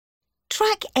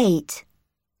Track 8.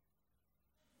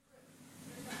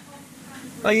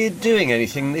 Are you doing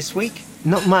anything this week?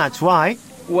 Not much, why?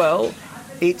 Well,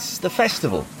 it's the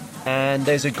festival, and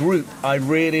there's a group I'd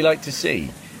really like to see.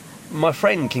 My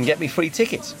friend can get me free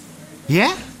tickets.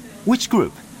 Yeah? Which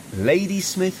group?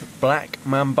 Ladysmith Black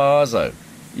Mambazo.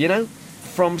 You know,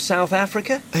 from South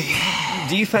Africa? Yeah.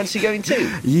 Do you fancy going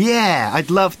too? Yeah, I'd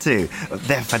love to.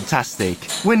 They're fantastic.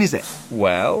 When is it?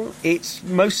 Well, it's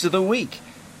most of the week.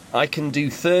 I can do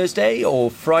Thursday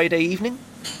or Friday evening.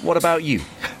 What about you?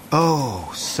 Oh,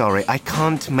 sorry, I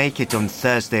can't make it on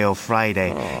Thursday or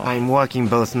Friday. I'm working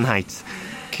both nights.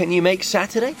 Can you make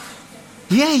Saturday?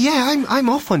 Yeah, I'm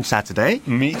off on Saturday.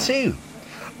 Me too.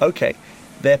 Okay,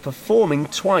 they're performing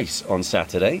twice on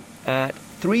Saturday at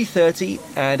 3:30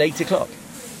 and 8 o'clock.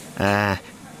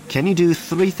 Can you do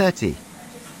 3:30?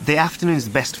 The afternoon's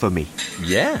best for me.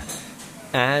 Yeah,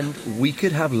 and we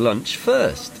could have lunch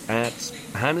first at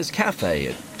Hannah's Cafe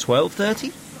at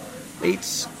 12:30.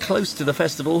 It's close to the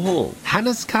festival hall.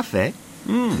 Hannah's Cafe?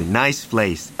 Nice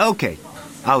place. Okay,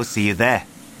 I'll see you there.